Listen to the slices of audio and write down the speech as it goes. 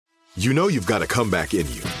You know you've got a comeback in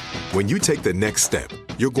you. When you take the next step,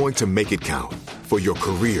 you're going to make it count. For your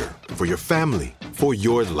career, for your family, for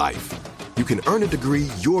your life. You can earn a degree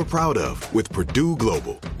you're proud of with Purdue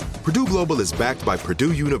Global. Purdue Global is backed by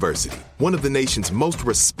Purdue University, one of the nation's most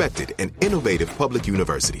respected and innovative public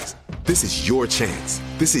universities. This is your chance.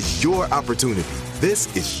 This is your opportunity.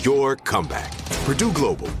 This is your comeback. Purdue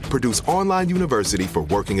Global, Purdue's online university for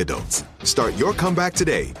working adults. Start your comeback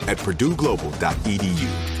today at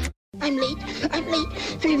purdueglobal.edu. I'm late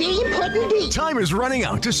for a very important date. Time is running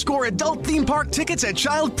out to score adult theme park tickets at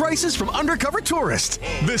child prices from Undercover Tourist.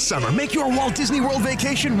 This summer, make your Walt Disney World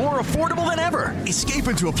vacation more affordable than ever. Escape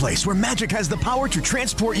into a place where magic has the power to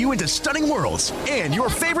transport you into stunning worlds and your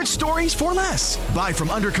favorite stories for less. Buy from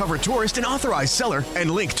Undercover Tourist, an authorized seller, and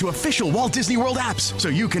link to official Walt Disney World apps so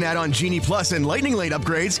you can add on Genie Plus and Lightning Lane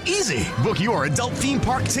upgrades easy. Book your adult theme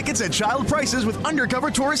park tickets at child prices with Undercover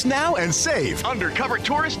Tourist now and save.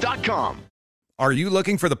 UndercoverTourist.com. Are you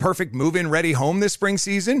looking for the perfect move-in ready home this spring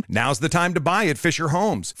season? Now's the time to buy at Fisher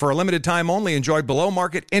Homes. For a limited time only, enjoy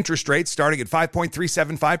below-market interest rates starting at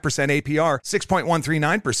 5.375% APR,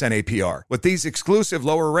 6.139% APR. With these exclusive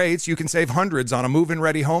lower rates, you can save hundreds on a move-in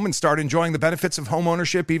ready home and start enjoying the benefits of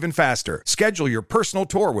homeownership even faster. Schedule your personal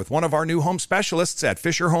tour with one of our new home specialists at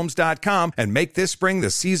FisherHomes.com and make this spring the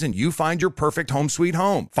season you find your perfect home sweet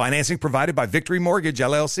home. Financing provided by Victory Mortgage,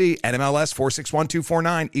 LLC, NMLS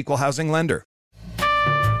 461249, Equal Housing Lender.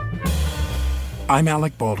 I'm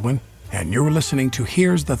Alec Baldwin, and you're listening to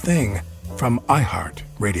Here's the Thing from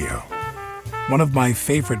iHeartRadio. One of my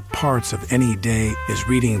favorite parts of any day is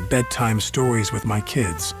reading bedtime stories with my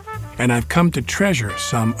kids, and I've come to treasure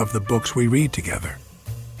some of the books we read together.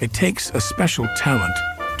 It takes a special talent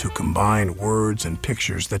to combine words and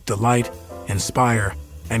pictures that delight, inspire,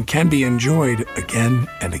 and can be enjoyed again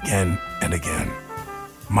and again and again.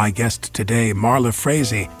 My guest today, Marla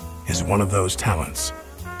Frazee, is one of those talents.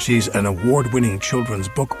 She's an award-winning children's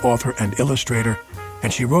book author and illustrator,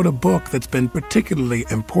 and she wrote a book that's been particularly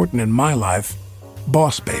important in my life,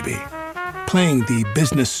 Boss Baby. Playing the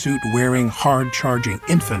business suit-wearing, hard-charging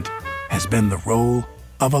infant has been the role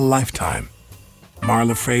of a lifetime.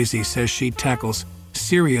 Marla Frazee says she tackles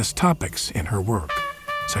serious topics in her work,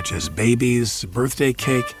 such as babies, birthday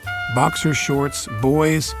cake, boxer shorts,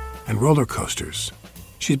 boys, and roller coasters.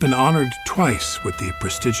 She's been honored twice with the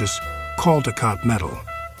prestigious Caldecott Medal.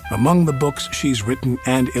 Among the books she's written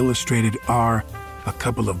and illustrated are A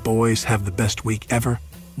Couple of Boys Have the Best Week Ever,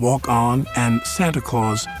 Walk On, and Santa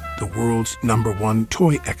Claus, the world's #1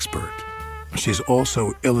 toy expert. She's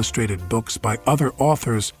also illustrated books by other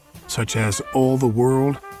authors such as All the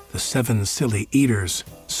World, The 7 Silly Eaters,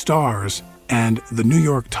 Stars, and the New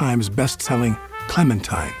York Times best-selling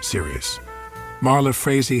Clementine series. Marla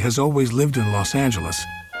Frazee has always lived in Los Angeles,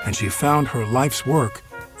 and she found her life's work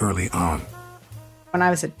early on. When I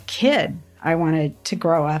was a kid, I wanted to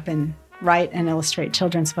grow up and write and illustrate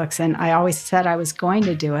children's books, and I always said I was going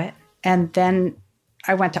to do it. And then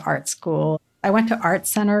I went to art school. I went to Art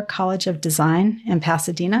Center College of Design in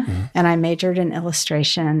Pasadena, and I majored in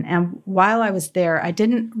illustration. And while I was there, I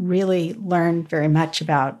didn't really learn very much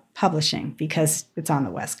about publishing because it's on the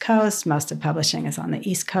West Coast. Most of publishing is on the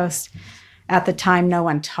East Coast. At the time, no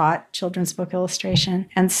one taught children's book illustration.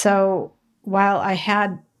 And so while I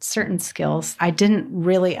had certain skills, I didn't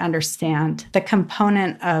really understand the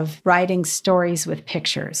component of writing stories with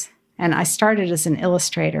pictures. And I started as an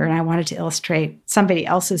illustrator, and I wanted to illustrate somebody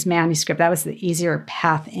else's manuscript. That was the easier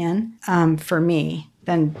path in for me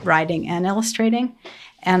than writing and illustrating.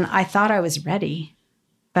 And I thought I was ready.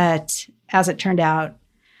 But as it turned out,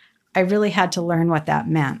 I really had to learn what that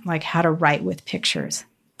meant, like how to write with pictures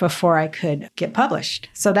before I could get published.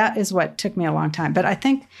 So that is what took me a long time. But I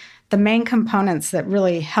think the main components that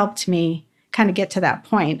really helped me kind of get to that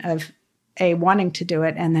point of wanting to do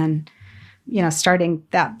it and then, starting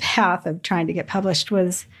that path of trying to get published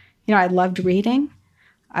was, I loved reading,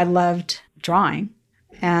 I loved drawing,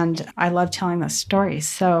 and I loved telling those stories.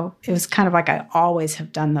 So it was kind of like I always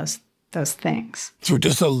have done those things. So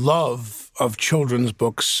just a love of children's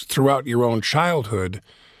books throughout your own childhood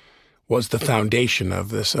was the foundation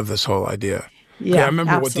of this whole idea. Yeah, I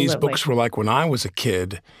remember absolutely. what these books were like when I was a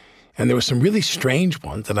kid. And there were some really strange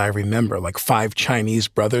ones that I remember, like Five Chinese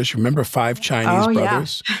Brothers. Remember Five Chinese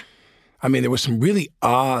Brothers? Yeah. I mean, there were some really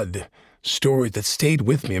odd stories that stayed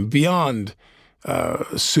with me. And beyond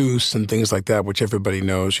Seuss and things like that, which everybody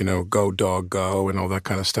knows, Go Dog Go and all that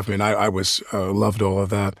kind of stuff. I mean, I was loved all of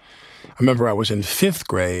that. I remember I was in 5th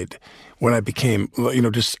grade when I became,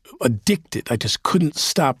 just addicted. I just couldn't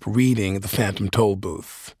stop reading The Phantom Toll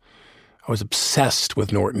Booth. I was obsessed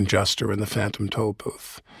with Norton Juster and The Phantom Toll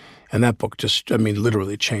Booth. And that book just,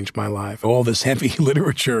 literally changed my life. All this heavy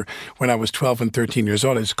literature when I was 12 and 13 years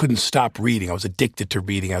old, I just couldn't stop reading. I was addicted to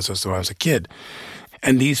reading as I was a kid.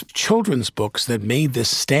 And these children's books that made this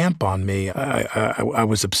stamp on me, I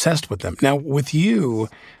was obsessed with them. Now, with you,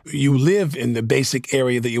 you live in the basic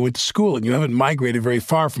area that you went to school, and you haven't migrated very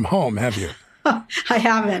far from home, have you? I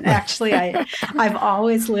haven't. Actually, I've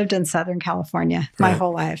always lived in Southern California my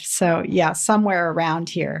whole life. So, yeah, somewhere around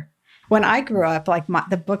here. When I grew up,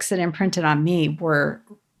 the books that imprinted on me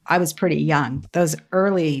I was pretty young. Those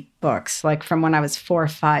early books, like from when I was 4,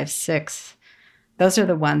 5, 6, those are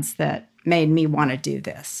the ones that made me want to do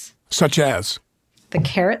this. Such as? The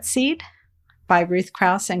Carrot Seed by Ruth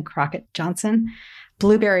Krauss and Crockett Johnson.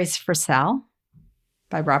 Blueberries for Sal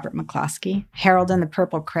by Robert McCloskey. Harold and the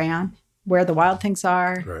Purple Crayon. Where the Wild Things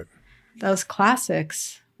Are. Right. Those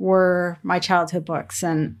classics were my childhood books,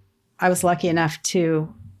 and I was lucky enough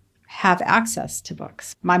to have access to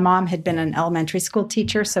books. My mom had been an elementary school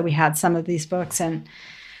teacher, so we had some of these books, and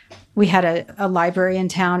we had a library in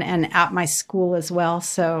town and at my school as well.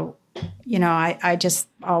 So, I just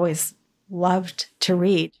always loved to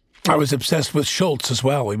read. I was obsessed with Schultz as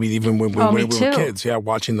well. Even when we were kids,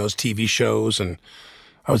 watching those TV shows, and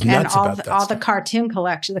I was nuts about that. All the cartoon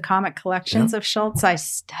collection, the comic collections of Schultz, I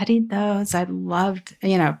studied those. I loved,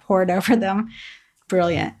 pored over them.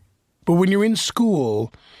 Brilliant. But when you're in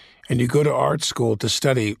school and you go to art school to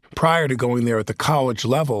study, prior to going there at the college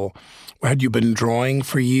level, had you been drawing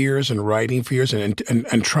for years and writing for years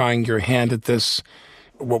and trying your hand at this?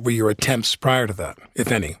 What were your attempts prior to that,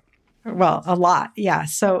 if any? Well, a lot, yeah.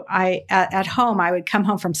 So at home, I would come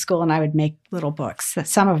home from school and I would make little books,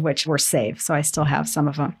 some of which were saved. So I still have some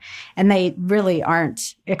of them. And they really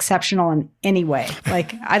aren't exceptional in any way.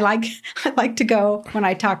 Like I like to go, when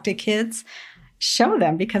I talk to kids, show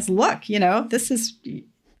them, because look, this is...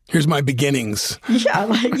 Here's my beginnings.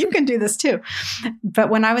 Yeah, you can do this too. But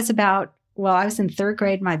when I was I was in 3rd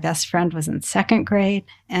grade. My best friend was in 2nd grade,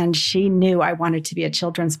 and she knew I wanted to be a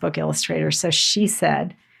children's book illustrator. So she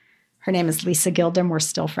said, her name is Lisa Gildem. We're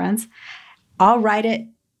still friends. I'll write it.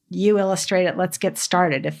 You illustrate it. Let's get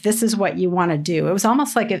started. If this is what you want to do. It was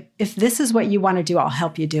almost like if this is what you want to do, I'll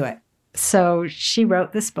help you do it. So she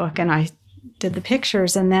wrote this book, and I did the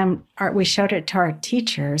pictures, and then we showed it to our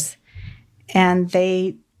teachers, and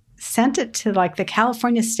they sent it to the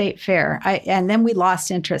California State Fair. And then we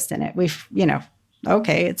lost interest in it.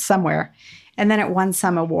 Okay, it's somewhere. And then it won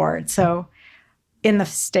some award. So in the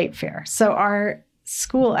State Fair. So our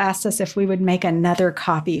school asked us if we would make another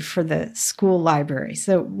copy for the school library.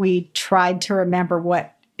 So we tried to remember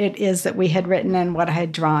what it is that we had written and what I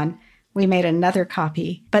had drawn. We made another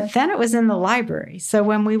copy, but then it was in the library. So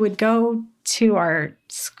when we would go to our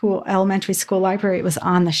elementary school library, it was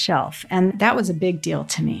on the shelf. And that was a big deal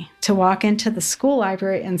to me, to walk into the school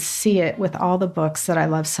library and see it with all the books that I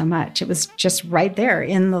love so much. It was just right there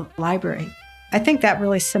in the library. I think that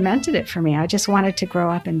really cemented it for me. I just wanted to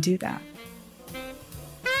grow up and do that.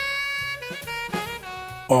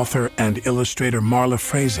 Author and illustrator Marla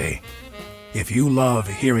Frazee. If you love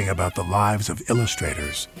hearing about the lives of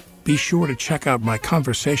illustrators, be sure to check out my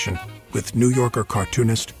conversation with New Yorker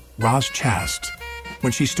cartoonist Roz Chast.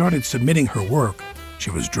 When she started submitting her work,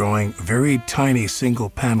 she was drawing very tiny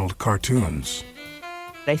single-paneled cartoons.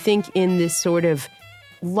 I think in this sort of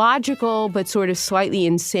logical but sort of slightly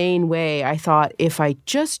insane way, I thought if I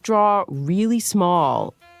just draw really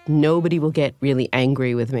small, nobody will get really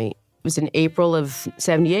angry with me. It was in April of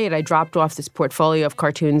 78. I dropped off this portfolio of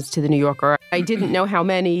cartoons to the New Yorker. I didn't know how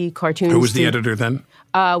many cartoons. Who was the editor then?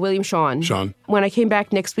 William Shawn. When I came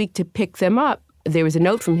back next week to pick them up, there was a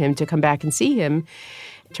note from him to come back and see him.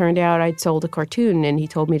 It turned out I'd sold a cartoon, and he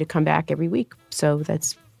told me to come back every week. So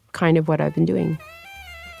that's kind of what I've been doing.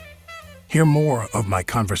 Hear more of my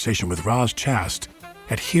conversation with Roz Chast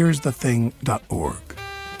at here'sthething.org.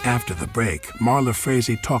 After the break, Marla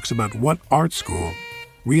Frazee talks about what art school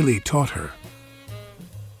really taught her.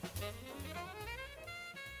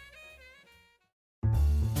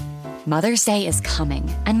 Mother's Day is coming,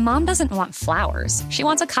 and Mom doesn't want flowers. She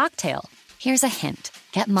wants a cocktail. Here's a hint.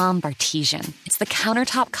 Get Mom Bartesian. It's the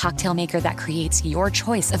countertop cocktail maker that creates your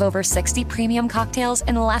choice of over 60 premium cocktails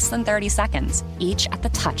in less than 30 seconds, each at the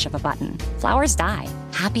touch of a button. Flowers die.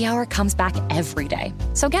 Happy Hour comes back every day.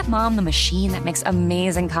 So get Mom the machine that makes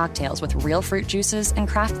amazing cocktails with real fruit juices and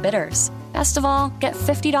craft bitters. Best of all, get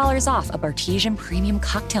 $50 off a Bartesian premium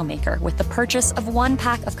cocktail maker with the purchase of 1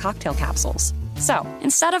 pack of cocktail capsules. So,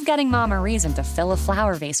 instead of getting Mom a reason to fill a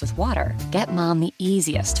flower vase with water, get Mom the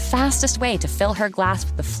easiest, fastest way to fill her glass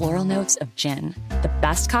with the floral notes of gin. The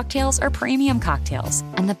best cocktails are premium cocktails,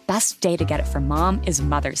 and the best day to get it for Mom is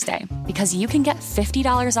Mother's Day, because you can get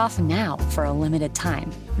 $50 off now for a limited time.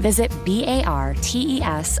 Visit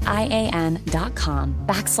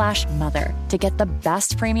BARTESIAN.com/mother to get the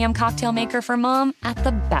best premium cocktail maker for Mom at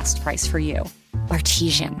the best price for you.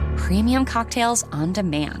 Bartesian, premium cocktails on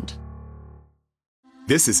demand.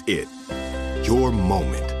 This is it. Your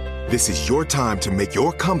moment. This is your time to make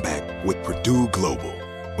your comeback with Purdue Global.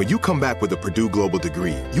 When you come back with a Purdue Global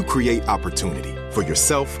degree, you create opportunity for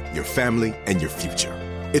yourself, your family, and your future.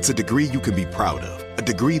 It's a degree you can be proud of, a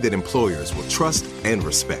degree that employers will trust and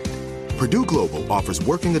respect. Purdue Global offers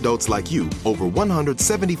working adults like you over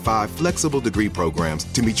 175 flexible degree programs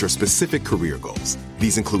to meet your specific career goals.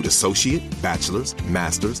 These include associate, bachelor's,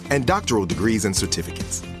 master's, and doctoral degrees and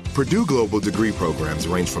certificates. Purdue Global degree programs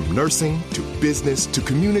range from nursing to business to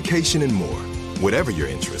communication and more. Whatever your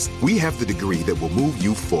interest, we have the degree that will move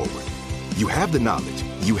you forward. You have the knowledge,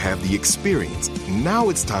 you have the experience. Now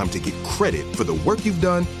it's time to get credit for the work you've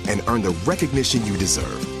done and earn the recognition you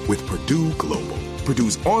deserve with Purdue Global,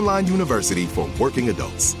 Purdue's online university for working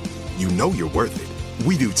adults. You know you're worth it.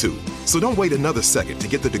 We do too. So don't wait another second to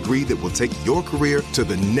get the degree that will take your career to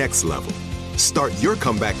the next level. Start your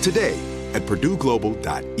comeback today at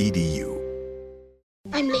purdueglobal.edu.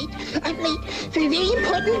 I'm late for a very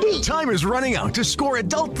important date. Time is running out to score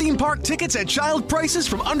adult theme park tickets at child prices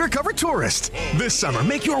from Undercover Tourist. This summer,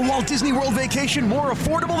 make your Walt Disney World vacation more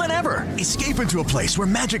affordable than ever. Escape into a place where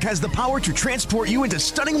magic has the power to transport you into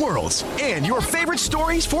stunning worlds and your favorite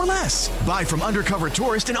stories for less. Buy from Undercover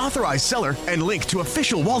Tourist, an authorized seller, and link to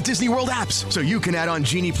official Walt Disney World apps so you can add on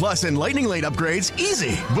Genie Plus and Lightning Lane upgrades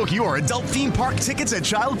easy. Book your adult theme park tickets at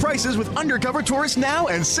child prices with Undercover Tourist now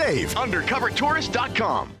and save. UndercoverTourist.com.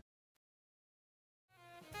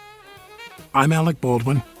 I'm Alec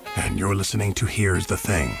Baldwin, and you're listening to Here's the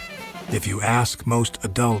Thing. If you ask most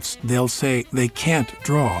adults, they'll say they can't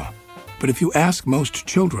draw. But if you ask most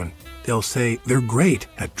children, they'll say they're great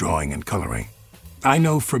at drawing and coloring. I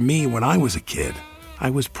know for me, when I was a kid, I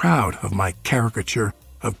was proud of my caricature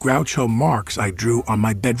of Groucho Marx I drew on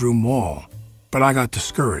my bedroom wall. But I got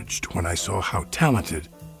discouraged when I saw how talented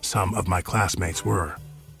some of my classmates were.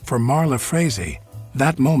 For Marla Frazee,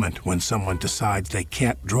 that moment when someone decides they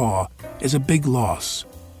can't draw is a big loss.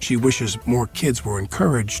 She wishes more kids were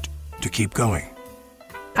encouraged to keep going.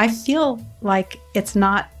 I feel like it's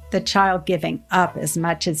not the child giving up as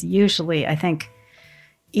much as usually. I think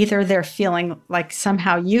either they're feeling like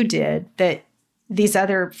somehow you did, that these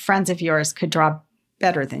other friends of yours could draw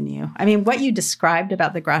better than you. I mean, what you described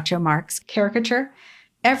about the Groucho Marx caricature,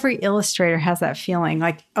 every illustrator has that feeling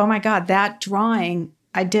like, oh my God, that drawing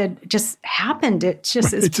I did just happened. It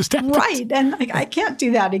just is happened. Right. And like, I can't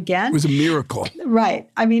do that again. It was a miracle. Right.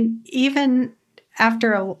 I mean, even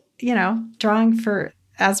after, drawing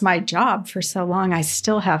as my job for so long, I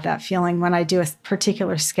still have that feeling when I do a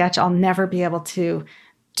particular sketch, I'll never be able to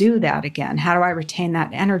do that again. How do I retain that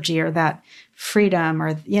energy or that freedom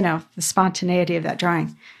or, the spontaneity of that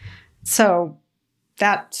drawing? So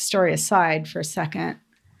that story aside for a second,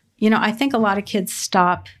 I think a lot of kids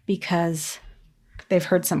stop because they've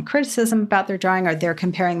heard some criticism about their drawing or they're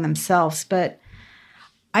comparing themselves. But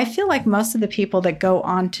I feel like most of the people that go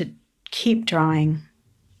on to keep drawing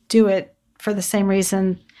do it for the same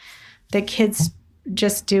reason that kids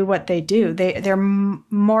just do what they do. They're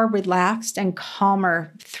more relaxed and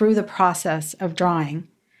calmer through the process of drawing,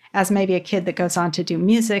 as maybe a kid that goes on to do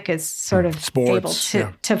music is sort of sports,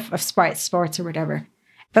 able to sports or whatever.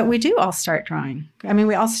 But we do all start drawing. I mean,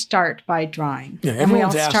 we all start by drawing. Yeah, and we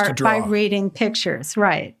all everyone's asked to start draw. by reading pictures,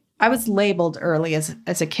 right. I was labeled early as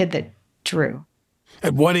a kid that drew.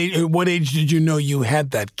 At what age did you know you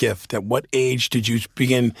had that gift? At what age did you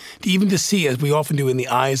begin to see, as we often do in the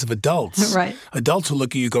eyes of adults? Right. Adults who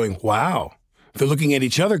look at you going, wow. They're looking at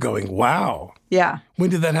each other going, wow. Yeah. When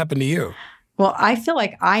did that happen to you? Well, I feel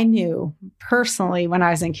like I knew personally when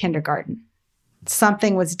I was in kindergarten.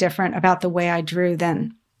 Something was different about the way I drew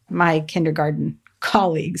than my kindergarten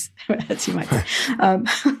colleagues, as you might say.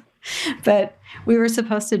 But we were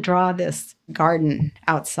supposed to draw this garden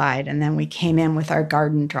outside, and then we came in with our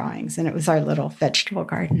garden drawings, and it was our little vegetable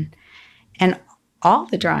garden. And all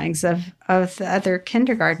the drawings of the other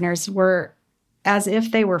kindergartners were as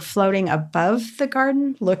if they were floating above the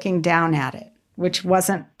garden, looking down at it, which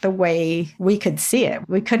wasn't the way we could see it.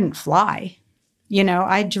 We couldn't fly.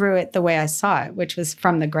 I drew it the way I saw it, which was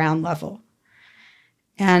from the ground level.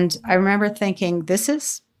 And I remember thinking, this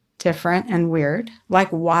is different and weird. Like,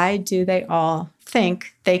 why do they all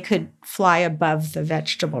think they could fly above the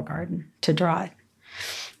vegetable garden to draw it.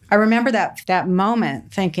 I remember that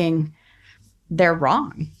moment thinking, they're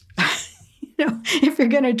wrong. If you're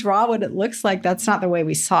going to draw what it looks like, that's not the way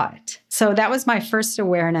we saw it. So that was my first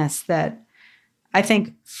awareness that I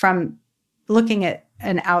think from looking at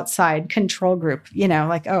an outside control group,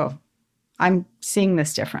 oh, I'm seeing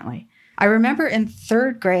this differently. I remember in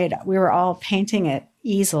third grade, we were all painting at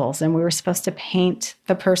easels and we were supposed to paint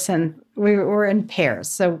the person. We were in pairs.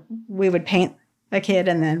 So we would paint a kid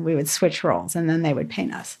and then we would switch roles and then they would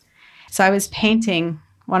paint us. So I was painting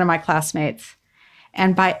one of my classmates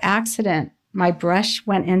and by accident, my brush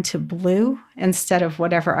went into blue instead of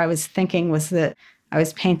whatever I was thinking was that I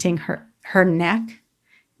was painting her neck,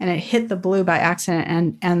 and it hit the blue by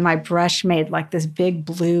accident, and my brush made like this big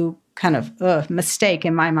blue kind of mistake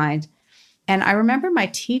in my mind. And I remember my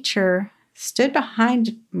teacher stood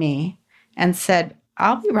behind me and said,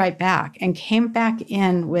 "I'll be right back," and came back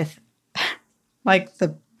in with I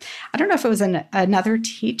don't know if it was another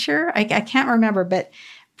teacher, I can't remember, but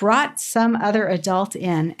brought some other adult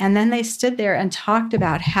in, and then they stood there and talked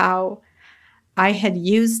about how I had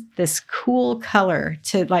used this cool color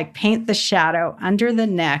to paint the shadow under the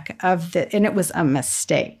neck and it was a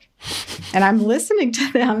mistake. And I'm listening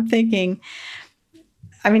to them thinking,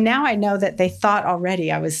 now I know that they thought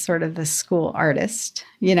already I was sort of the school artist,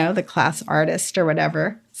 the class artist or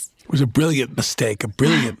whatever. It was a brilliant mistake.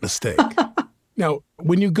 Now,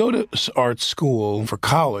 when you go to art school for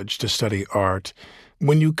college to study art,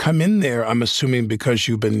 when you come in there, I'm assuming because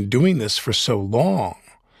you've been doing this for so long,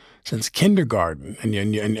 since kindergarten,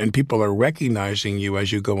 and people are recognizing you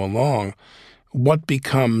as you go along, what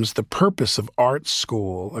becomes the purpose of art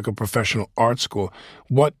school, like a professional art school?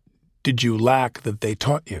 What did you lack that they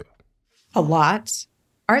taught you? A lot.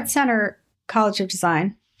 Art Center College of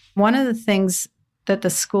Design, one of the things that the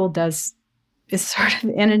school does is sort of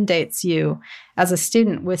inundates you as a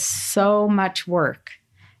student with so much work.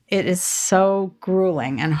 It is so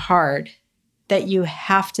grueling and hard that you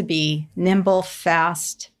have to be nimble,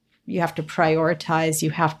 fast. You have to prioritize. You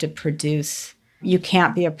have to produce. You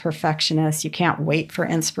can't be a perfectionist. You can't wait for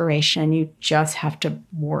inspiration. You just have to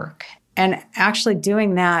work. And actually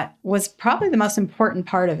doing that was probably the most important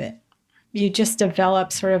part of it. You just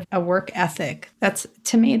develop sort of a work ethic. That's,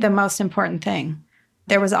 to me, the most important thing.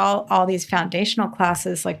 There was all these foundational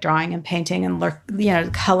classes like drawing and painting and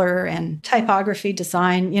color and typography,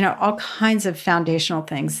 design, all kinds of foundational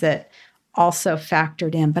things that also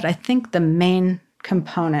factored in. But I think the main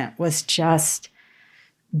component was just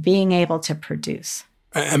being able to produce.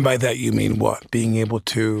 And by that you mean what? Being able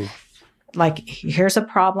to? Here's a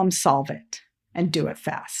problem, solve it, and do it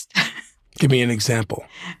fast. Give me an example.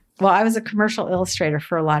 Well, I was a commercial illustrator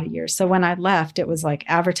for a lot of years. So when I left, it was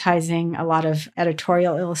advertising, a lot of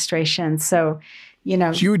editorial illustration. So,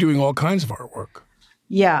 So you were doing all kinds of artwork.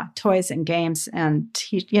 Yeah, toys and games and,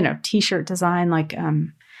 T-shirt design,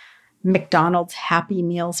 McDonald's Happy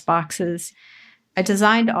Meals boxes. I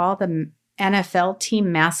designed all the NFL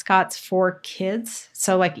team mascots for kids.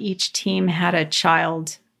 So, each team had a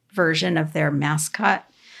child version of their mascot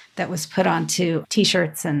that was put onto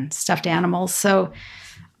T-shirts and stuffed animals. So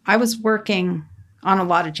I was working on a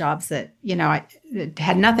lot of jobs that, it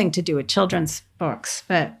had nothing to do with children's books,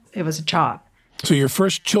 but it was a job. So your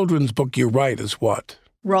first children's book you write is what?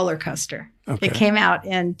 Roller Coaster. Okay. It came out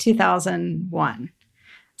in 2001.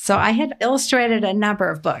 So I had illustrated a number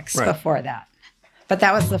of books before that. But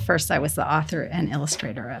that was the first I was the author and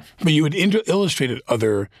illustrator of. But you had illustrated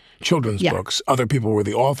other children's books. Other people were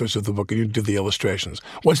the authors of the book, and you did the illustrations.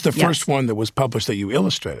 What's the first one that was published that you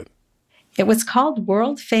illustrated? It was called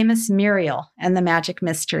World Famous Muriel and the Magic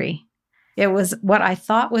Mystery. It was what I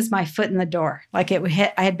thought was my foot in the door. I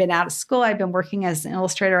had been out of school. I'd been working as an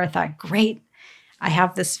illustrator. I thought, great, I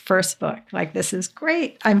have this first book. This is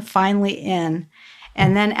great. I'm finally in.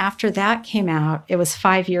 And then after that came out, it was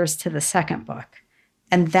 5 years to the second book.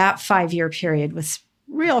 And that 5-year period was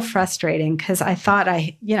real frustrating because I thought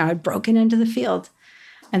I'd broken into the field.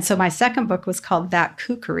 And so my second book was called That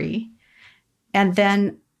Kookery. And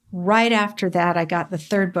then right after that, I got the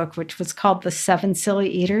third book, which was called The Seven Silly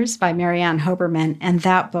Eaters by Marianne Hoberman. And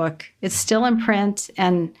that book is still in print.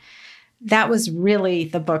 And that was really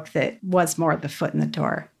the book that was more the foot in the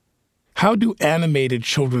door. How do animated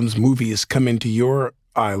children's movies come into your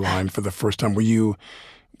eye line for the first time? Were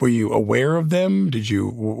you aware of them? Did you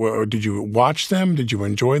watch them? Did you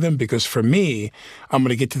enjoy them? Because for me, I'm going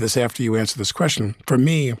to get to this after you answer this question. For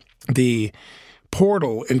me, the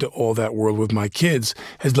portal into all that world with my kids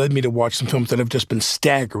has led me to watch some films that have just been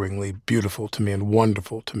staggeringly beautiful to me and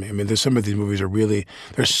wonderful to me. I mean, there's some of these movies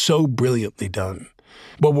they're so brilliantly done.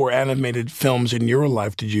 What were animated films in your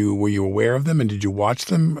life? Were you aware of them and did you watch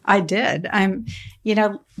them? I did.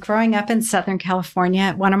 Growing up in Southern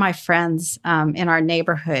California, one of my friends in our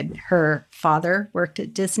neighborhood, her father worked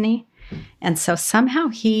at Disney. And so somehow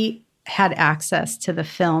he had access to the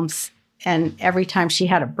films. And every time she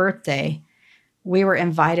had a birthday, we were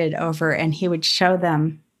invited over and he would show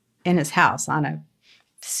them in his house on a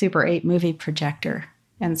Super 8 movie projector.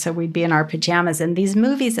 And so we'd be in our pajamas. And these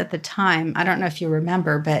movies at the time, I don't know if you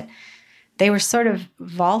remember, but they were sort of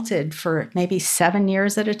vaulted for maybe 7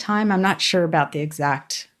 years at a time. I'm not sure about the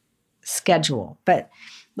exact schedule, but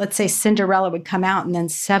let's say Cinderella would come out and then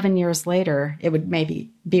 7 years later, it would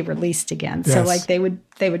maybe be released again. Yes. So like they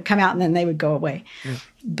would come out and then they would go away. Yeah.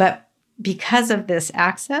 But because of this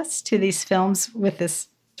access to these films with this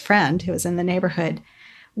friend who was in the neighborhood,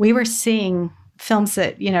 we were seeing films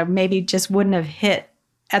that, maybe just wouldn't have hit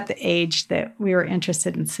at the age that we were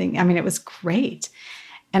interested in seeing. I mean, it was great.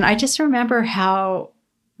 And I just remember how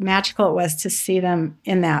magical it was to see them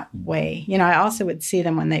in that way. I also would see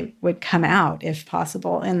them when they would come out, if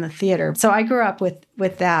possible, in the theater. So I grew up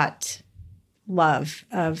with that love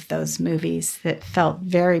of those movies that felt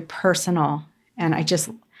very personal. And I just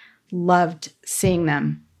loved seeing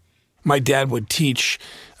them. My dad would teach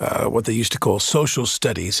what they used to call social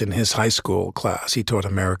studies in his high school class. He taught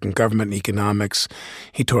American government and economics.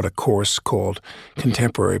 He taught a course called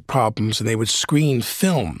Contemporary Problems, and they would screen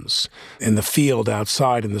films in the field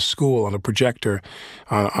outside in the school on a projector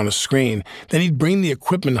on a screen. Then he'd bring the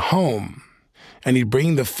equipment home, and he'd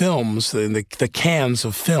bring the films, the cans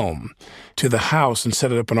of film, to the house and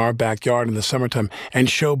set it up in our backyard in the summertime and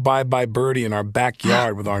show Bye Bye Birdie in our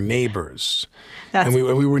backyard with our neighbors. And we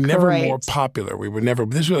were never more popular. We were never.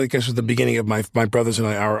 This really, I guess, was the beginning of my brothers and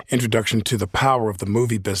I, our introduction to the power of the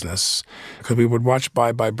movie business. Because we would watch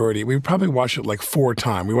Bye Bye Birdie. We would probably watch it like 4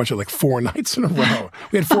 times. We watched it like 4 nights in a row.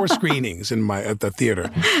 We had 4 screenings at the theater,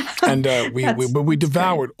 and we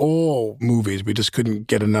devoured all movies. We just couldn't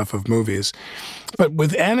get enough of movies. But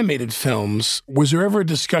with animated films, was there ever a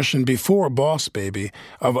discussion before Boss Baby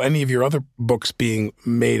of any of your other books being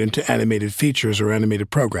made into animated features or animated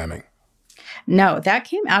programming? No, that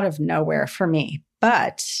came out of nowhere for me.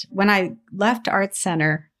 But when I left Art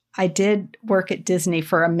Center, I did work at Disney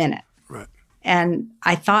for a minute. Right. And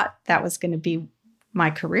I thought that was going to be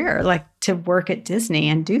my career, like to work at Disney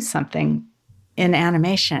and do something in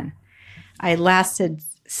animation. I lasted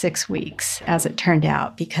 6 weeks, as it turned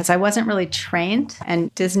out, because I wasn't really trained.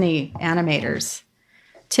 And Disney animators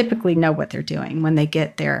typically know what they're doing when they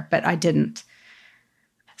get there, but I didn't.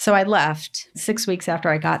 So I left 6 weeks after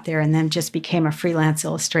I got there and then just became a freelance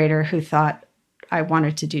illustrator who thought I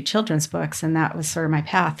wanted to do children's books, and that was sort of my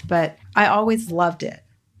path. But I always loved it.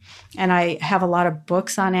 And I have a lot of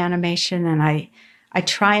books on animation, and I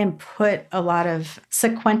try and put a lot of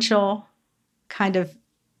sequential kind of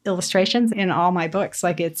illustrations in all my books.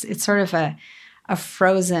 Like it's sort of a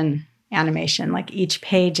frozen animation. Like each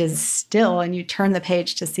page is still, and you turn the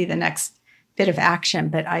page to see the next bit of action,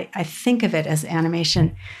 but I think of it as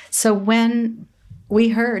animation. So when we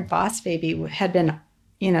heard Boss Baby had been,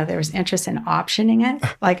 there was interest in optioning it,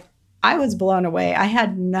 like I was blown away. I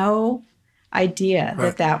had no idea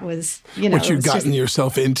that was, what you'd gotten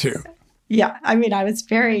yourself into. Yeah. I mean, I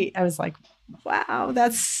was like, wow,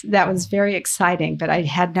 that was very exciting, but I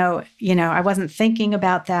had no, I wasn't thinking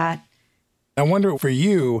about that. I wonder for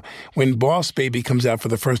you, when Boss Baby comes out for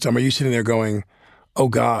the first time, are you sitting there going, oh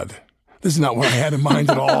God, this is not what I had in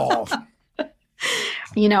mind at all?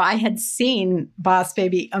 I had seen Boss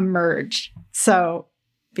Baby emerge. So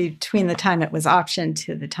between the time it was optioned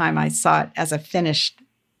to the time I saw it as a finished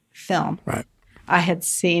film, right, I had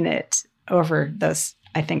seen it over those,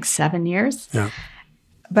 I think, 7 years. Yeah.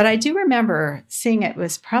 But I do remember seeing it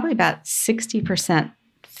was probably about 60%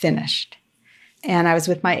 finished. And I was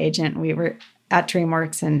with my agent. We were at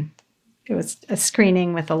DreamWorks, and it was a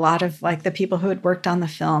screening with a lot of like the people who had worked on the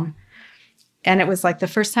film. And it was like the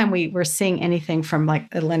first time we were seeing anything from like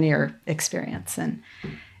a linear experience. And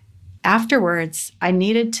afterwards, I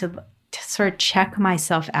needed to sort of check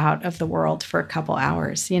myself out of the world for a couple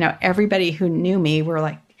hours. Everybody who knew me were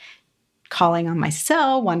like calling on my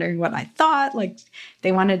cell, wondering what I thought. Like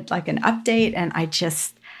they wanted like an update. And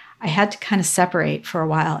I had to kind of separate for a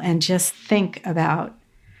while and just think about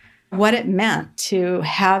what it meant to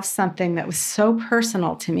have something that was so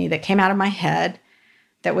personal to me that came out of my head,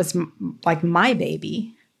 that was like my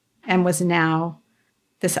baby, and was now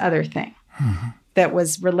this other thing that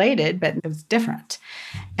was related, but it was different.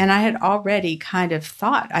 And I had already kind of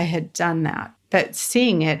thought I had done that. But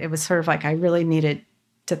seeing it, it was sort of like I really needed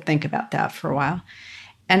to think about that for a while.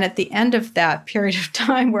 And at the end of that period of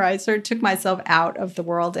time where I sort of took myself out of the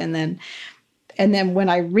world, and then when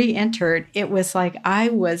I re-entered, it was like I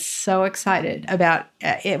was so excited about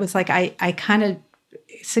it. Was like I kind of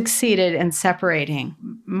succeeded in separating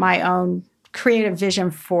my own creative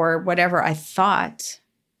vision for whatever I thought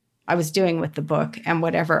I was doing with the book and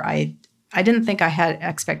whatever I didn't think I had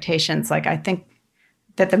expectations. Like, I think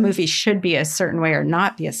that the movie should be a certain way or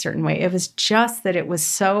not be a certain way. It was just that it was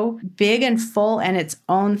so big and full and its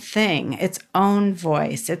own thing, its own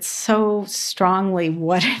voice. It's so strongly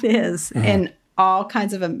what it is in all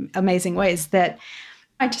kinds of amazing ways that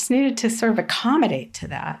I just needed to sort of accommodate to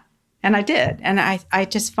that. And I did. And I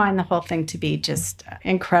just find the whole thing to be just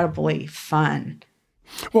incredibly fun.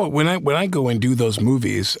 Well, when I go and do those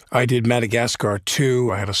movies, I did Madagascar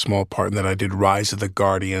 2. I had a small part in that. I did Rise of the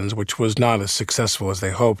Guardians, which was not as successful as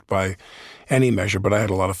they hoped by any measure, but I had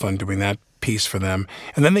a lot of fun doing that piece for them.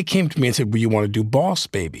 And then they came to me and said, well, you want to do Boss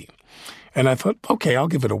Baby? And I thought, okay, I'll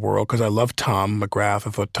give it a whirl, because I love Tom McGrath.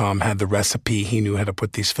 I thought Tom had the recipe. He knew how to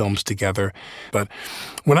put these films together. But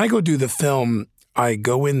when I go do the film, I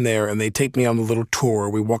go in there and they take me on a little tour.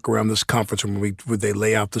 We walk around this conference room where they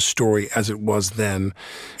lay out the story as it was then.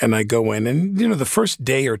 And I go in and, the first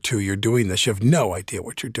day or two you're doing this, you have no idea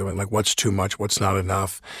what you're doing. Like, what's too much, what's not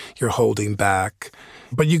enough. You're holding back.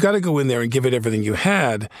 But you got to go in there and give it everything you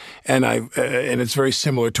had. And it's very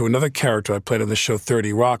similar to another character I played on the show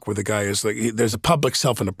 30 Rock, where the guy is like, there's a public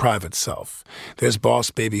self and a private self. There's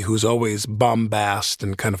Boss Baby, who's always bombast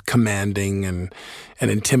and kind of commanding and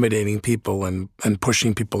intimidating people and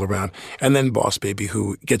pushing people around. And then Boss Baby,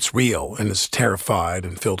 who gets real and is terrified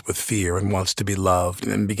and filled with fear and wants to be loved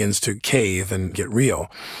and begins to cave and get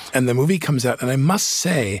real. And the movie comes out, and I must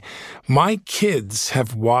say, my kids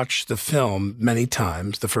have watched the film many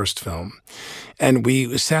times, the first film, and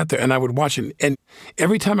we sat there and I would watch it. And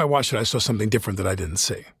every time I watched it, I saw something different that I didn't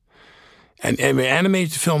see. And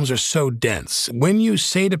animated films are so dense. When you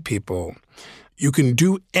say to people, you can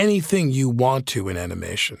do anything you want to in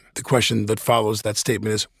animation, the question that follows that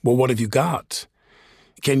statement is, well, what have you got?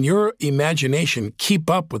 Can your imagination keep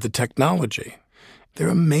up with the technology? They're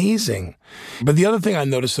amazing. But the other thing I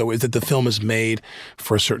noticed, though, is that the film is made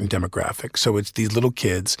for a certain demographic. So it's these little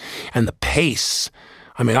kids, and the pace.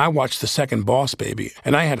 I mean, I watched the second Boss Baby,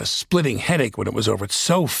 and I had a splitting headache when it was over. It's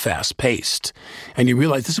so fast-paced. And you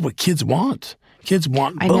realize this is what kids want. Kids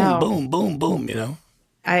want boom, boom, boom, boom,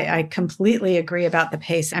 I completely agree about the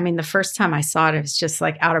pace. I mean, the first time I saw it, it was just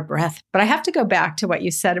like out of breath. But I have to go back to what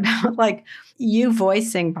you said about like you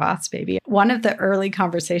voicing Boss Baby. One of the early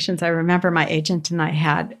conversations I remember my agent and I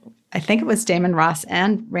had, I think it was Damon Ross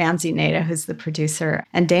and Ramsey Nada, who's the producer.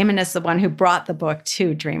 And Damon is the one who brought the book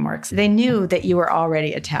to DreamWorks. They knew that you were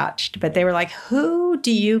already attached, but they were like, who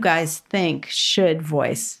do you guys think should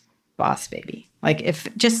voice Boss Baby? Like, if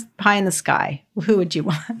just pie in the sky, who would you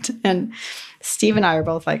want? And Steve and I are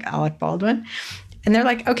both like, Alec Baldwin. And they're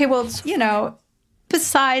like, okay, well,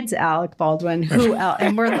 besides Alec Baldwin, who else?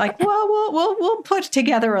 And we're like, well, we'll put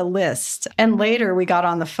together a list. And later we got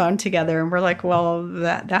on the phone together and we're like, well,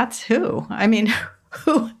 that's who? I mean,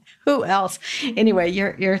 who else? Anyway,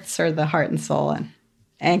 you're sort of the heart and soul and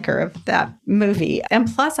anchor of that movie. And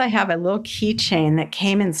plus I have a little keychain that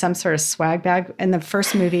came in some sort of swag bag in the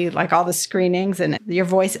first movie, like all the screenings, and your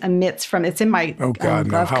voice emits from, it's in my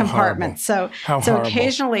glove compartment. So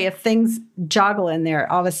occasionally if things joggle in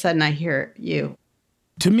there, all of a sudden I hear you.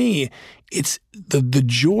 To me, it's the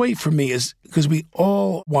joy for me is because we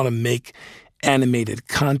all want to make animated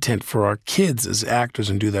content for our kids as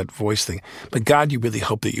actors and do that voice thing. But God, you really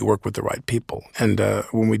hope that you work with the right people. And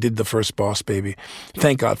when we did the first Boss Baby,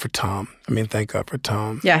 thank God for Tom. Thank God for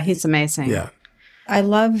Tom. Yeah, he's amazing. Yeah. I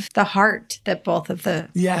love the heart that both of the,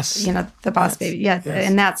 the Boss Baby. Yeah, yes.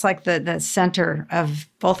 And that's like the center of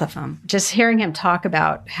both of them. Just hearing him talk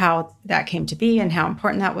about how that came to be and how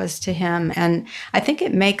important that was to him. And I think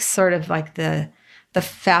it makes sort of like the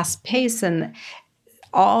fast pace and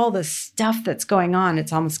all the stuff that's going on,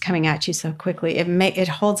 it's almost coming at you so quickly. It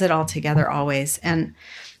holds it all together always. And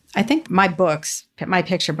I think my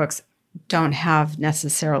picture books don't have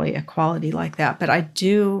necessarily a quality like that, but I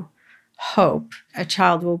do hope a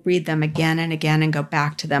child will read them again and again and go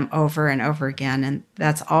back to them over and over again. And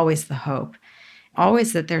that's always the hope.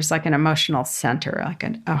 Always that there's like an emotional center, like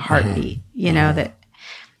a heartbeat, that,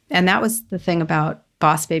 and that was the thing about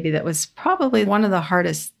Boss Baby that was probably one of the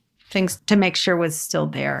hardest things to make sure was still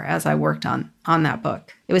there as I worked on that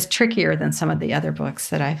book. It was trickier than some of the other books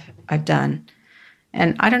that I've done.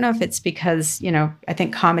 And I don't know if it's because, I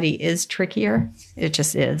think comedy is trickier. It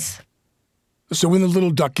just is. So in the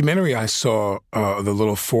little documentary I saw, the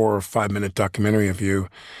little 4 or 5 minute documentary of you,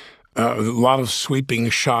 A lot of sweeping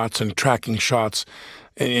shots and tracking shots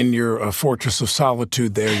in your fortress of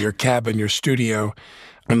solitude there, your cabin, your studio,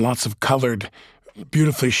 and lots of colored,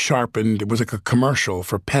 beautifully sharpened, it was like a commercial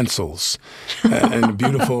for pencils, and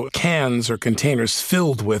beautiful cans or containers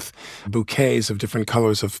filled with bouquets of different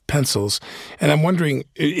colors of pencils. And I'm wondering,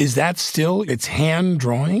 is that still, it's hand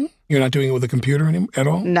drawing? You're not doing it with a computer at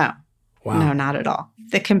all? No. Wow. No, not at all.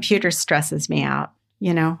 The computer stresses me out.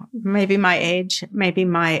 You know, maybe my age, maybe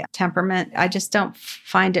my temperament. I just don't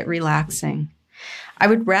find it relaxing. I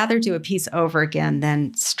would rather do a piece over again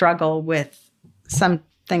than struggle with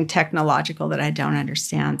something technological that I don't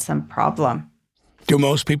understand, some problem. Do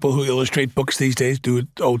most people who illustrate books these days do it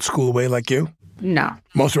old school way like you? No.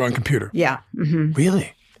 Most are on computer? Yeah. Mm-hmm.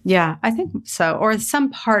 Really? Yeah, I think so. Or some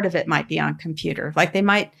part of it might be on computer. Like they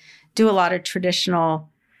might do a lot of traditional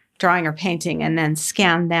drawing or painting and then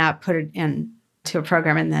scan that, put it into a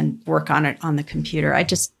program, and then work on it on the computer. I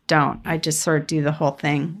just don't. I just sort of do the whole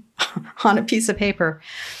thing on a piece of paper,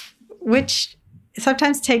 which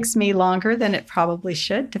sometimes takes me longer than it probably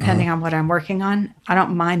should, depending on what I'm working on. I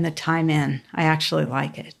don't mind the time in. I actually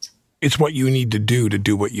like it. It's what you need to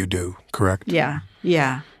do what you do, correct? Yeah,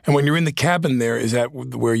 yeah. And when you're in the cabin there, is that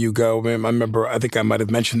where you go? I remember, I think I might have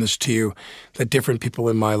mentioned this to you, that different people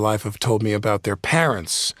in my life have told me about their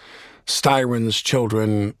parents. Styron's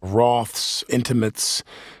children, Roth's intimates,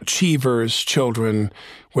 Cheever's children,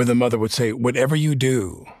 where the mother would say, whatever you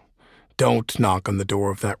do, don't knock on the door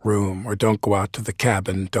of that room, or don't go out to the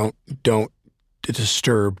cabin. Don't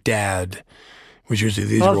disturb Dad. Which usually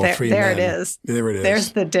these are all three men. There it is. There it is.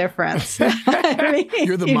 There's the difference. I mean,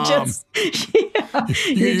 you're the mom.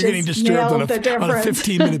 You're getting disturbed on a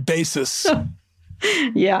 15-minute basis.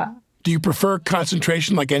 Yeah. Do you prefer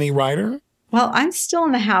concentration like any writer? Well, I'm still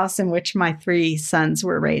in the house in which my 3 sons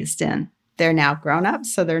were raised in. They're now grown up,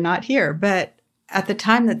 so they're not here. But at the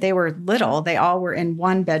time that they were little, they all were in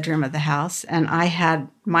one bedroom of the house, and I had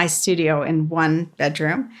my studio in one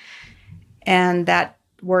bedroom. And that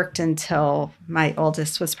worked until my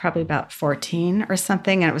oldest was probably about 14 or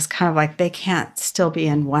something. And it was kind of like, they can't still be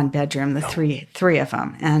in one bedroom, the three of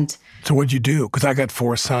them. And so what'd you do? Because I got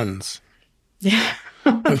 4 sons. Yeah.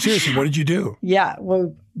 No, seriously, what did you do? Yeah,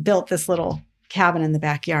 we built this little cabin in the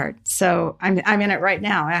backyard. So I'm in it right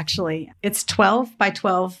now, actually. It's 12 by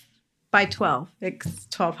 12 by 12. It's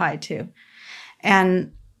 12 high, too.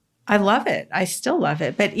 And I love it. I still love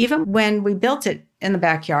it. But even when we built it in the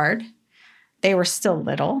backyard, they were still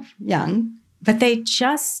little, young, but they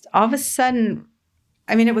just all of a sudden,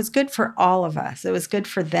 I mean, it was good for all of us. It was good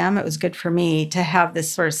for them. It was good for me to have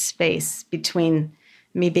this sort of space between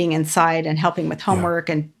me being inside and helping with homework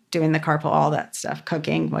and doing the carpool, all that stuff,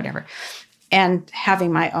 cooking, whatever, and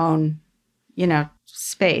having my own,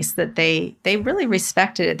 space that they really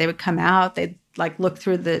respected it. They would come out, they'd like look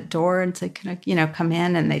through the door and say, can I, come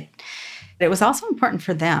in? And it was also important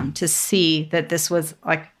for them to see that this was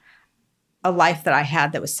like a life that I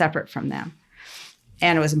had that was separate from them.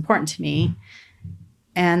 And it was important to me.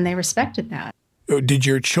 And they respected that. Did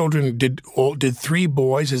your children, did 3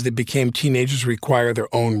 boys as they became teenagers require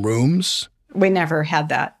their own rooms? We never had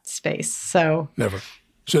that space. So never.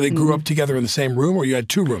 So they grew up together in the same room, or you had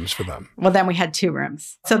 2 rooms for them? Well, then we had 2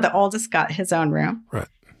 rooms. So the oldest got his own room. Right.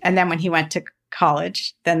 And then when he went to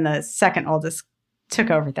college, then the second oldest took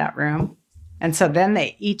over that room. And so then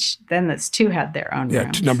those 2 had their own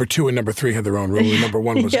rooms. Yeah, number 2 and number 3 had their own room, and number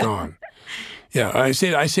 1 was gone. Yeah, I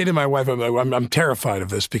say to my wife, I'm terrified of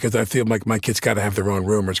this because I feel like my kids got to have their own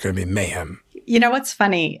room or it's going to be mayhem. You know what's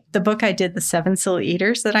funny? The book I did, The 7 Silly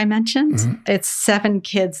Eaters that I mentioned, it's 7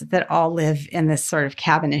 kids that all live in this sort of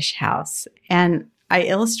cabinish house. And I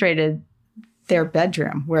illustrated their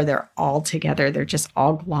bedroom where they're all together. They're just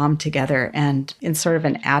all glommed together and in sort of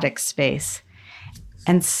an attic space.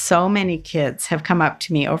 And so many kids have come up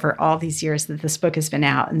to me over all these years that this book has been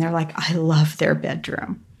out, and they're like, I love their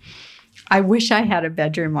bedroom. I wish I had a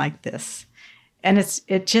bedroom like this. And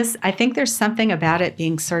I think there's something about it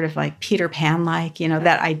being sort of like Peter Pan-like,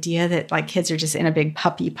 that idea that like kids are just in a big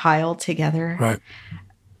puppy pile together. Right.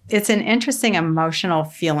 It's an interesting emotional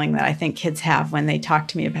feeling that I think kids have when they talk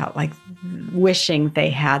to me about like wishing they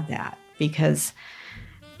had that because,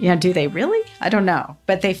 do they really? I don't know.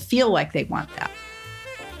 But they feel like they want that.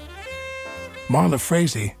 Marla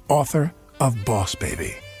Frazee, author of Boss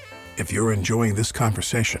Baby. If you're enjoying this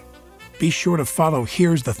conversation, be sure to follow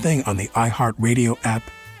Here's the Thing on the iHeartRadio app,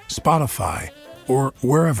 Spotify, or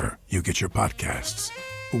wherever you get your podcasts.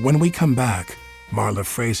 When we come back, Marla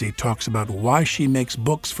Frazee talks about why she makes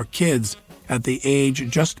books for kids at the age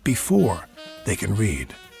just before they can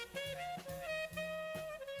read.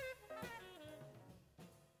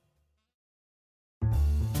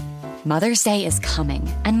 Mother's Day is coming,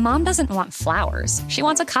 and Mom doesn't want flowers. She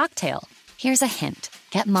wants a cocktail. Here's a hint.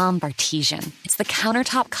 Get Mom Bartesian. It's the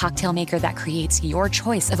countertop cocktail maker that creates your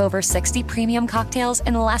choice of over 60 premium cocktails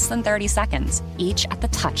in less than 30 seconds, each at the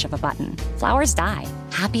touch of a button. Flowers die.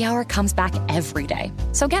 Happy Hour comes back every day.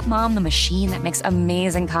 So get Mom the machine that makes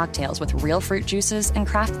amazing cocktails with real fruit juices and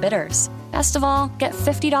craft bitters. Best of all, get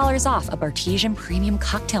 $50 off a Bartesian premium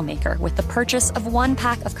cocktail maker with the purchase of 1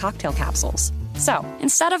 pack of cocktail capsules. So,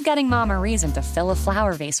 instead of getting Mom a reason to fill a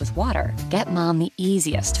flower vase with water, get Mom the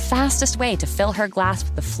easiest, fastest way to fill her glass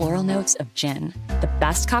with the floral notes of gin. The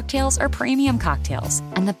best cocktails are premium cocktails,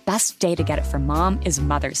 and the best day to get it for Mom is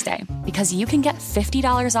Mother's Day, because you can get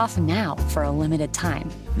 $50 off now for a limited time.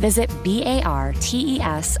 Visit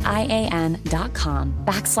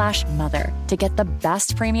BARTESIAN.com/mother to get the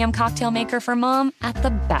best premium cocktail maker for Mom at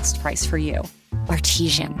the best price for you.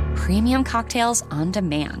 Bartesian, premium cocktails on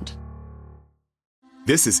demand.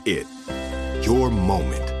 This is it. Your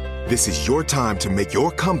moment. This is your time to make your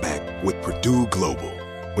comeback with Purdue Global.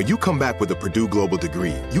 When you come back with a Purdue Global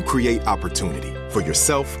degree, you create opportunity for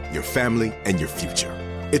yourself, your family, and your future.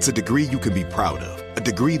 It's a degree you can be proud of, a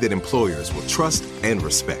degree that employers will trust and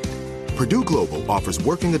respect. Purdue Global offers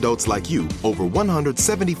working adults like you over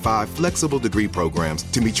 175 flexible degree programs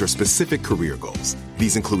to meet your specific career goals.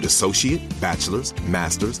 These include associate, bachelor's,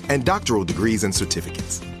 master's, and doctoral degrees and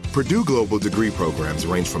certificates. Purdue Global degree programs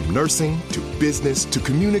range from nursing to business to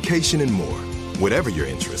communication and more. Whatever your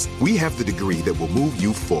interest, we have the degree that will move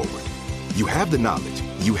you forward. You have the knowledge,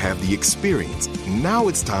 you have the experience. Now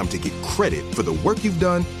it's time to get credit for the work you've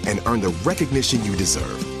done and earn the recognition you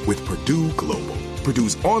deserve with Purdue Global,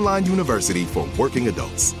 Purdue's online university for working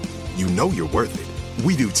adults. You know you're worth it.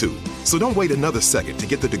 We do too. So don't wait another second to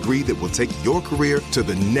get the degree that will take your career to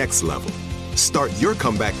the next level. Start your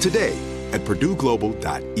comeback today at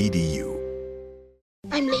purdueglobal.edu.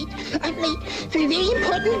 I'm late for a very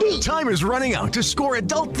important date. Time is running out to score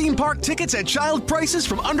adult theme park tickets at child prices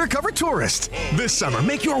from Undercover Tourist. This summer,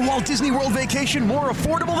 make your Walt Disney World vacation more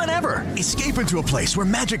affordable than ever. Escape into a place where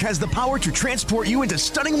magic has the power to transport you into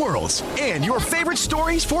stunning worlds and your favorite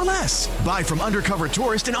stories for less. Buy from Undercover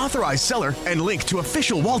Tourist, an authorized seller, and link to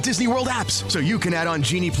official Walt Disney World apps so you can add on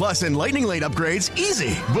Genie Plus and Lightning Lane upgrades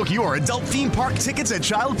easy. Book your adult theme park tickets at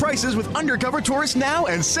child prices with Undercover Tourist now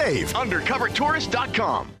and save. UndercoverTourist.com.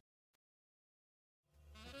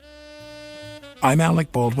 I'm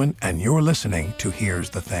Alec Baldwin, and you're listening to Here's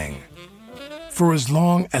the Thing. For as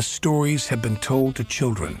long as stories have been told to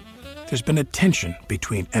children, there's been a tension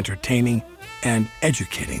between entertaining and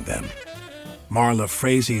educating them. Marla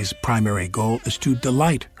Frazie's primary goal is to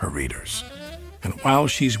delight her readers. And while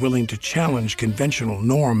she's willing to challenge conventional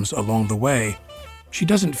norms along the way, she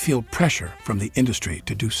doesn't feel pressure from the industry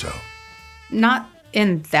to do so. Not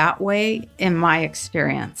in that way, in my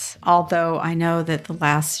experience, although I know that the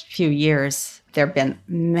last few years, there have been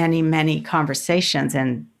many, many conversations,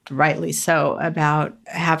 and rightly so, about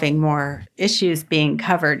having more issues being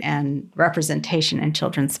covered and representation in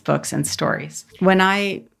children's books and stories. When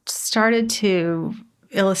I started to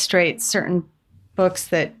illustrate certain books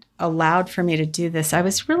that allowed for me to do this,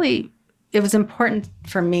 it was important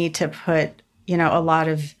for me to put, a lot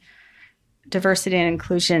of diversity and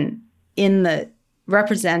inclusion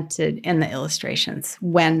represented in the illustrations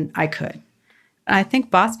when I could. I think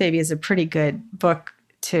Boss Baby is a pretty good book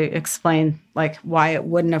to explain why it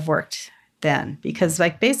wouldn't have worked then. Because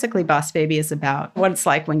basically Boss Baby is about what it's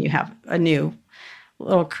like when you have a new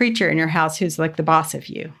little creature in your house who's like the boss of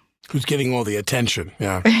you. Who's getting all the attention,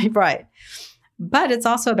 yeah. Right. But it's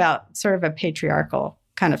also about sort of a patriarchal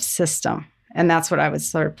kind of system. And that's what I was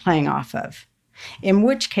sort of playing off of. In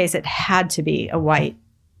which case it had to be a white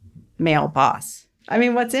male boss. I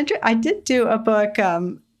mean, what's interesting, I did do a book,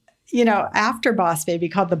 after Boss Baby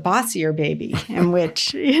called The Bossier Baby, in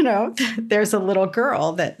which, there's a little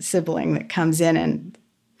girl, sibling that comes in and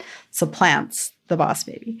supplants the Boss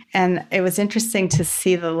Baby. And it was interesting to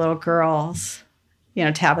see the little girls,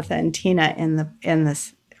 Tabitha and Tina in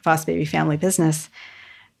this Boss Baby family business.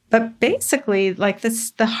 But basically,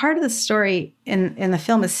 the heart of the story in the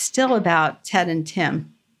film is still about Ted and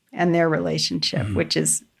Tim and their relationship, which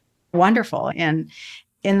is wonderful. And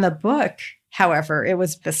in the book, however,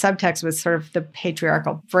 the subtext was sort of the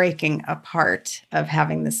patriarchal breaking apart of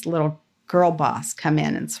having this little girl boss come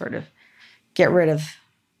in and sort of get rid of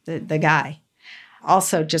the guy.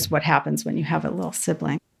 Also, just what happens when you have a little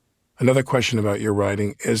sibling. Another question about your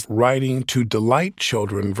writing is writing to delight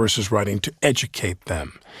children versus writing to educate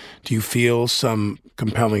them. Do you feel some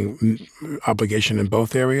compelling obligation in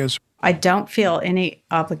both areas? I don't feel any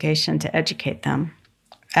obligation to educate them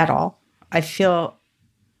at all. I feel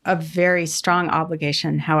a very strong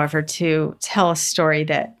obligation, however, to tell a story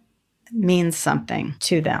that means something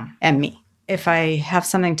to them and me. If I have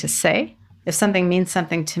something to say, if something means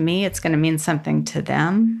something to me, it's going to mean something to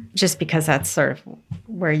them, just because that's sort of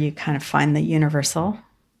where you kind of find the universal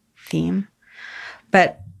theme.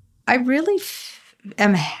 But I really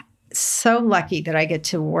am so lucky that I get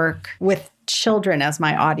to work with children as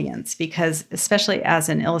my audience, because especially as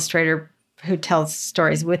an illustrator who tells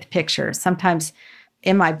stories with pictures, sometimes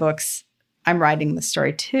in my books, I'm writing the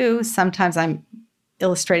story too. Sometimes I'm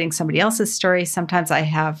illustrating somebody else's story. Sometimes I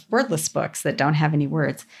have wordless books that don't have any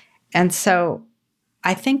words. And so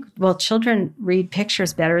I think, well, children read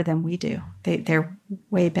pictures better than we do. They're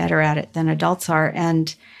way better at it than adults are.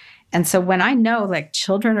 And so when I know like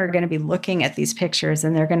children are going to be looking at these pictures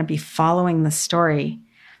and they're going to be following the story,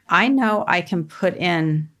 I know I can put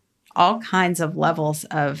in all kinds of levels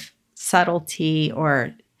of subtlety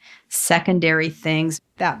or secondary things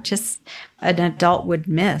that just an adult would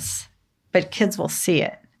miss, but kids will see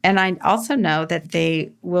it. And I also know that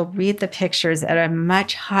they will read the pictures at a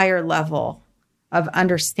much higher level of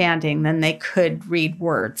understanding than they could read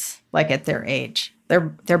words, like at their age. They're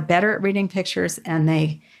better at reading pictures and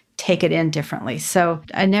they take it in differently. So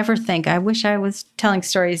I never think, I wish I was telling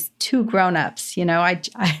stories to grown-ups. You know, I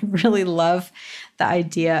really love the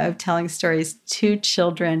idea of telling stories to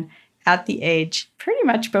children at the age pretty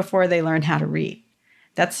much before they learn how to read.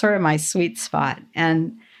 That's sort of my sweet spot.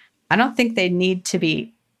 And I don't think they need to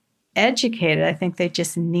be educated. I think they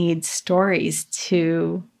just need stories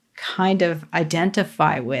to kind of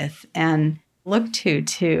identify with and look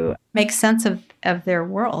to make sense of their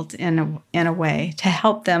world in a way, to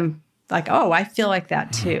help them like, oh, I feel like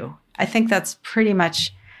that too. I think that's pretty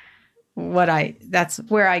much that's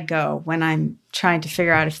where I go when I'm trying to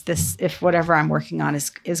figure out if whatever I'm working on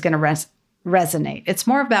is going to resonate. It's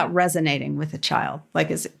more about resonating with a child.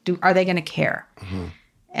 Like, are they going to care? Mm-hmm.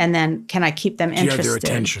 And then can I keep them interested? You have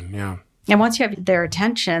their attention, yeah. And once you have their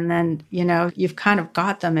attention, then, you know, you've kind of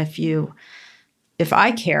got them if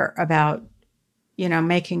I care about, you know,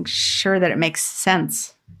 making sure that it makes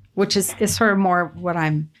sense, which is sort of more what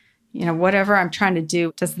whatever I'm trying to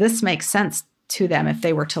do, does this make sense to them if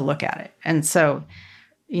they were to look at it? And so,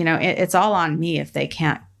 you know, it's all on me if they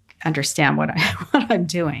can't understand what I'm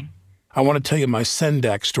doing. I want to tell you my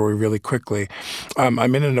Sendak story really quickly. I'm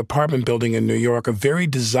in an apartment building in New York, a very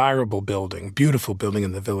desirable building, beautiful building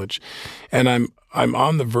in the Village. And I'm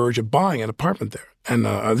on the verge of buying an apartment there. And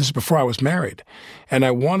this is before I was married. And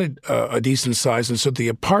I wanted a decent size. And so the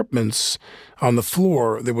apartments on the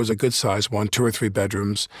floor, there was a good size one, 2 or 3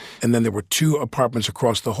 bedrooms. And then there were 2 apartments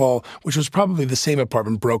across the hall, which was probably the same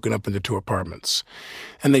apartment broken up into 2 apartments.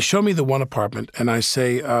 And they show me the one apartment. And I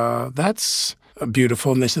say, that's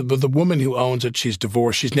beautiful. And they said, but the woman who owns it, she's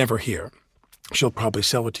divorced. She's never here. She'll probably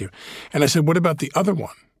sell it to you. And I said, what about the other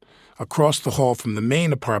one? Across the hall from the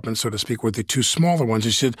main apartment, so to speak, were the 2 smaller ones.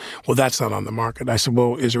 She said, well, that's not on the market. I said,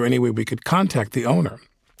 well, is there any way we could contact the owner?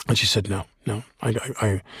 And she said, no,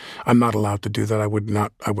 I'm not allowed to do that. I would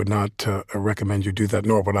not recommend you do that,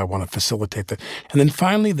 nor would I want to facilitate that. And then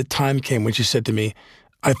finally the time came when she said to me,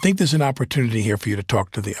 I think there's an opportunity here for you to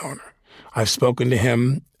talk to the owner. I've spoken to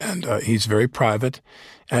him, and he's very private,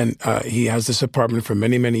 and he has this apartment for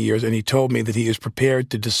many, many years, and he told me that he is prepared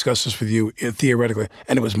to discuss this with you theoretically,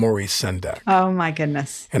 and it was Maurice Sendak. Oh, my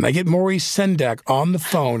goodness. And I get Maurice Sendak on the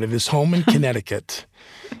phone at his home in Connecticut,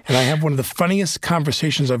 and I have one of the funniest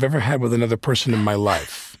conversations I've ever had with another person in my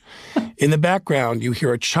life. In the background, you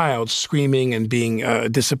hear a child screaming and being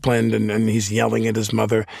disciplined, and he's yelling at his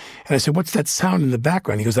mother. And I said, what's that sound in the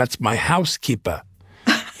background? He goes, that's my housekeeper.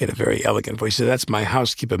 He had a very elegant voice. He said, that's my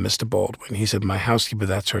housekeeper, Mr. Baldwin. He said, my housekeeper,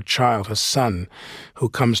 that's her child, her son, who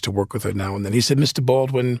comes to work with her now and then. He said, Mr.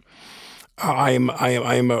 Baldwin, I am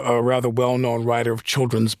a rather well-known writer of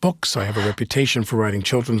children's books. I have a reputation for writing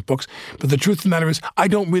children's books. But the truth of the matter is, I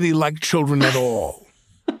don't really like children at all.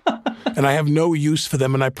 And I have no use for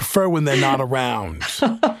them, and I prefer when they're not around.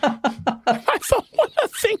 I thought, what a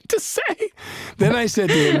thing to say. Then I said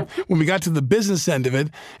to him, when we got to the business end of it,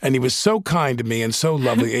 and he was so kind to me and so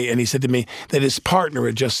lovely, and he said to me that his partner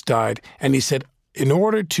had just died, and he said, in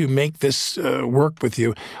order to make this work with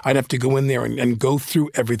you, I'd have to go in there and go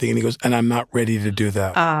through everything. And he goes, and I'm not ready to do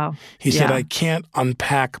that. Oh, he said, I can't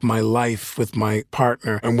unpack my life with my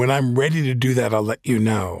partner, and when I'm ready to do that, I'll let you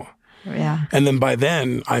know. Yeah. And then by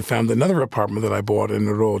then, I found another apartment that I bought, and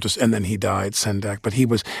it all and then he died, Sendak. But he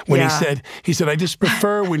was, he said, I just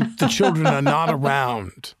prefer when the children are not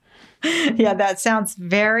around. Yeah, that sounds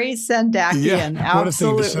very Sendakian. Yeah, absolutely. What a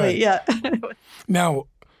thing to say. Yeah. Now,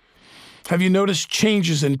 have you noticed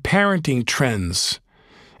changes in parenting trends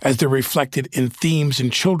as they're reflected in themes in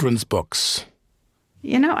children's books?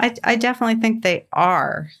 You know, I definitely think they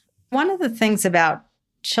are. One of the things about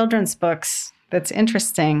children's books that's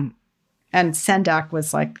interesting, and Sendak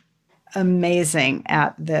was like amazing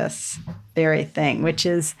at this very thing, which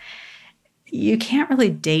is you can't really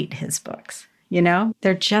date his books. You know,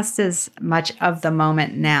 they're just as much of the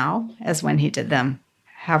moment now as when he did them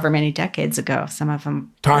however many decades ago. Some of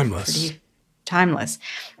them timeless. Timeless.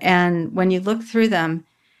 And when you look through them,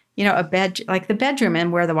 you know, like the bedroom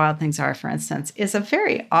in Where the Wild Things Are, for instance, is a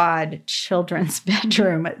very odd children's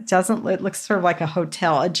bedroom. It looks sort of like a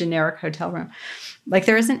hotel, a generic hotel room. Like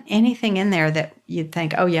there isn't anything in there that you'd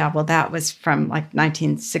think, oh yeah, well that was from like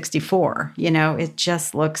 1964. You know, it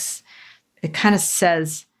just looks, it kind of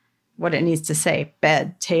says what it needs to say: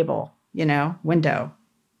 bed, table, you know, window,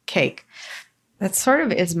 cake. That sort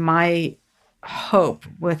of is my hope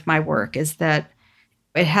with my work, is that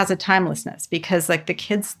it has a timelessness, because like the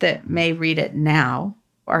kids that may read it now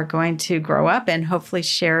are going to grow up and hopefully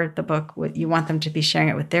share the book with, you want them to be sharing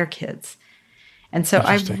it with their kids. And so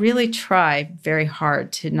I really try very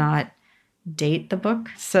hard to not date the book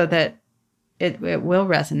so that it will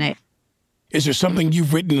resonate. Is there something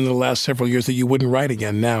you've written in the last several years that you wouldn't write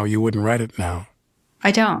again now? You wouldn't write it now?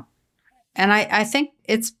 I don't. And I think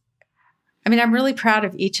I'm really proud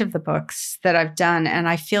of each of the books that I've done, and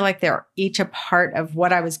I feel like they're each a part of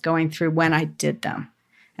what I was going through when I did them.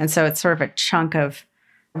 And so it's sort of a chunk of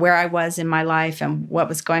where I was in my life and what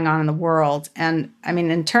was going on in the world. And I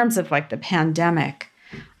mean, in terms of like the pandemic,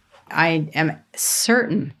 I am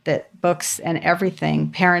certain that books and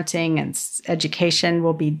everything, parenting and education,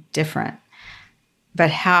 will be different. But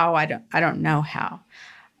how, I don't know how.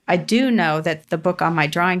 I do know that the book on my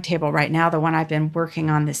drawing table right now, the one I've been working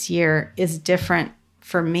on this year, is different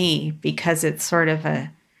for me because it's sort of and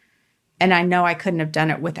I know I couldn't have done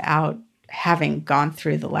it without having gone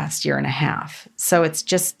through the last year and a half. So it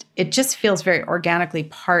just feels very organically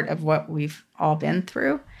part of what we've all been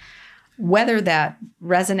through. Whether that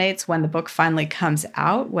resonates when the book finally comes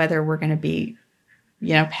out, whether we're going to be,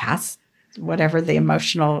 you know, past whatever the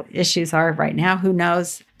emotional issues are right now, who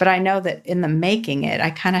knows? But I know that in the making it, I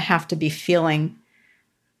kind of have to be feeling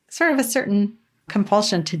sort of a certain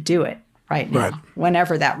compulsion to do it right now,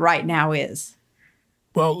 whenever that right now is.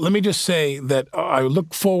 Well, let me just say that I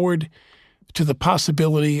look forward to the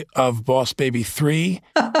possibility of Boss Baby 3.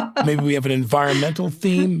 Maybe we have an environmental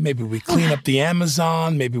theme. Maybe we clean up the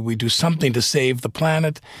Amazon. Maybe we do something to save the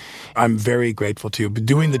planet. I'm very grateful to you. But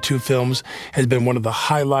doing the 2 films has been one of the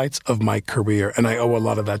highlights of my career, and I owe a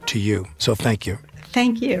lot of that to you. So thank you.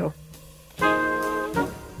 Thank you.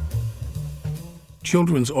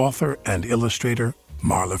 Children's author and illustrator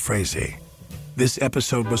Marla Frazee. This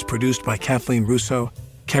episode was produced by Kathleen Russo,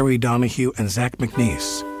 Kerry Donahue, and Zach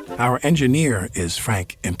McNeese. Our engineer is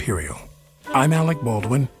Frank Imperial. I'm Alec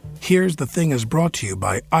Baldwin. Here's the Thing is brought to you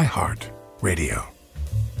by iHeart Radio.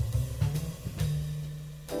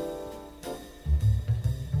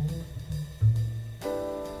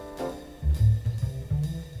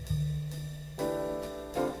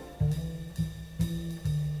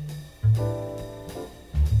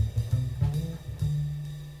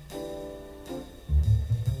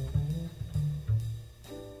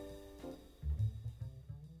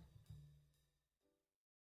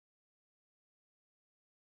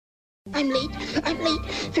 I'm late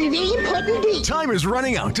for a very important date. Time is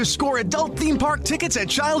running out to score adult theme park tickets at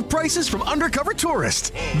child prices from Undercover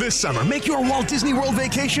Tourist. This summer, make your Walt Disney World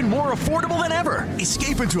vacation more affordable than ever.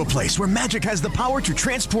 Escape into a place where magic has the power to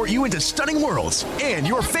transport you into stunning worlds and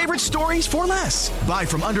your favorite stories for less. Buy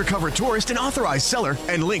from Undercover Tourist, an authorized seller,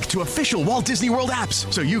 and link to official Walt Disney World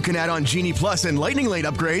apps so you can add on Genie Plus and Lightning Lane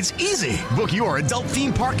upgrades easy. Book your adult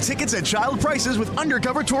theme park tickets at child prices with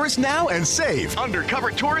Undercover Tourist now and save.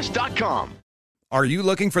 UndercoverTourist.com. Are you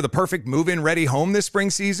looking for the perfect move-in ready home this spring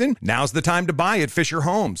season? Now's the time to buy at Fisher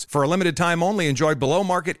Homes. For a limited time only, enjoy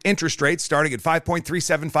below-market interest rates starting at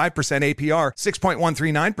 5.375% APR,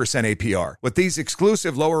 6.139% APR. With these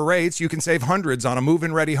exclusive lower rates, you can save hundreds on a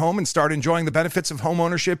move-in ready home and start enjoying the benefits of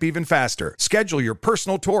homeownership even faster. Schedule your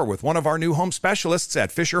personal tour with one of our new home specialists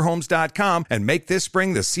at FisherHomes.com and make this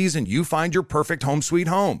spring the season you find your perfect home sweet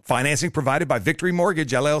home. Financing provided by Victory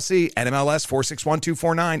Mortgage, LLC, NMLS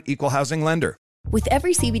 461249, Equal Housing Lender. With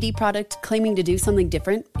every CBD product claiming to do something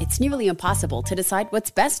different, it's nearly impossible to decide what's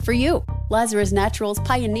best for you. Lazarus Naturals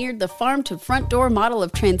pioneered the farm-to-front-door model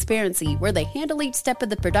of transparency, where they handle each step of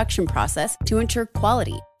the production process to ensure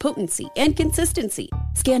quality, potency, and consistency.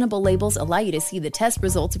 Scannable labels allow you to see the test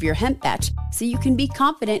results of your hemp batch, so you can be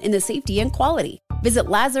confident in the safety and quality. Visit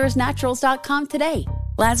LazarusNaturals.com today.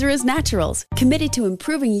 Lazarus Naturals, committed to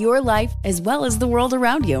improving your life as well as the world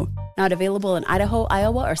around you. Not available in Idaho,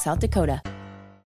 Iowa, or South Dakota.